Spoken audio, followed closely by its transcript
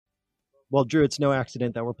Well, Drew, it's no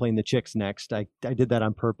accident that we're playing the Chicks next. I did that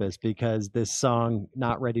on purpose because this song,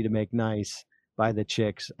 Not Ready to Make Nice by the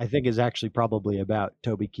Chicks, I think is actually probably about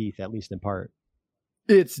Toby Keith, at least in part.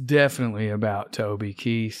 It's definitely about Toby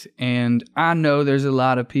Keith. And I know there's a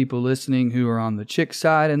lot of people listening who are on the Chick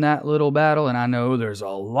side in that little battle. And I know there's a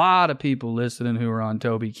lot of people listening who are on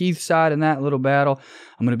Toby Keith's side in that little battle.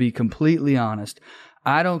 I'm going to be completely honest.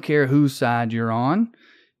 I don't care whose side you're on.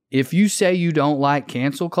 If you say you don't like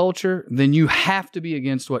cancel culture, then you have to be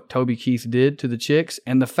against what Toby Keith did to the Chicks.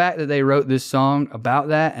 And the fact that they wrote this song about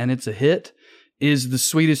that and it's a hit is the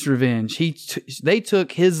sweetest revenge. They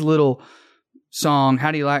took his little song,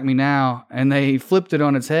 How Do You Like Me Now, and they flipped it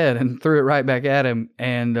on its head and threw it right back at him.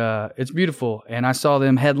 And it's beautiful. And I saw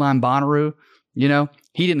them headline Bonnaroo. You know,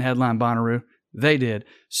 he didn't headline Bonnaroo. They did.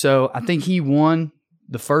 So I think he won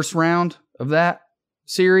the first round of that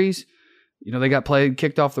series. You know, they got played,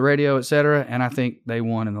 kicked off the radio, et cetera, and I think they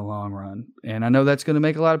won in the long run. And I know that's going to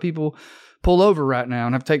make a lot of people pull over right now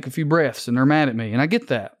and have to take a few breaths, and they're mad at me, and I get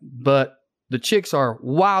that. But the Chicks are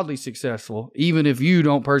wildly successful, even if you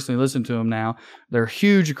don't personally listen to them now. They're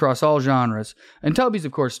huge across all genres. And Toby's,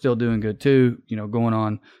 of course, still doing good, too, you know, going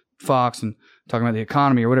on Fox and talking about the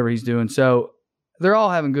economy or whatever he's doing. So they're all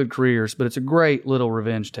having good careers, but it's a great little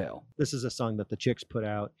revenge tale. This is a song that the Chicks put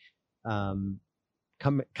out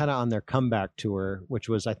kind of on their comeback tour, which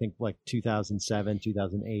was, I think, like 2007,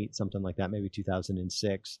 2008, something like that, maybe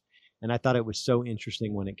 2006. And I thought it was so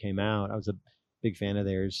interesting when it came out. I was a big fan of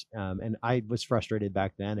theirs. And I was frustrated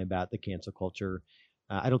back then about the cancel culture.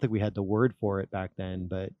 I don't think we had the word for it back then,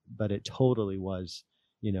 but it totally was,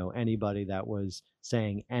 you know, anybody that was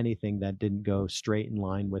saying anything that didn't go straight in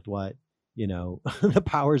line with what, you know, the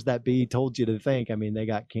powers that be told you to think. I mean, they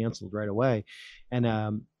got canceled right away. And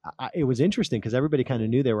it was interesting because everybody kind of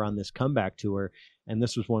knew they were on this comeback tour, and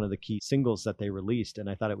this was one of the key singles that they released. And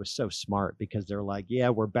I thought it was so smart because they're like, yeah,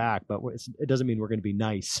 we're back, but it doesn't mean we're going to be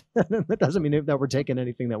nice. That doesn't mean that we're taking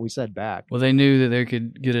anything that we said back. Well, they knew that they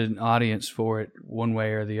could get an audience for it one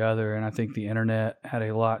way or the other, and I think the internet had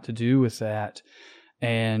a lot to do with that.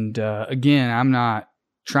 And again, I'm not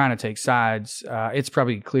trying to take sides. It's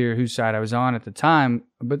probably clear whose side I was on at the time,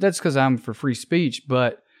 but that's because I'm for free speech.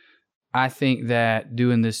 But I think that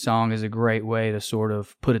doing this song is a great way to sort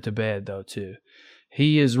of put it to bed, though, too.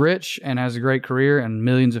 He is rich and has a great career and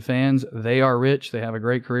millions of fans. They are rich. They have a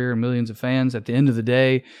great career and millions of fans. At the end of the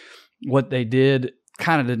day, what they did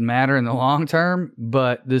kind of didn't matter in the long term,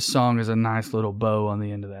 but this song is a nice little bow on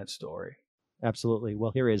the end of that story. Absolutely.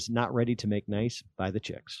 Well, here is Not Ready to Make Nice by the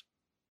Chicks.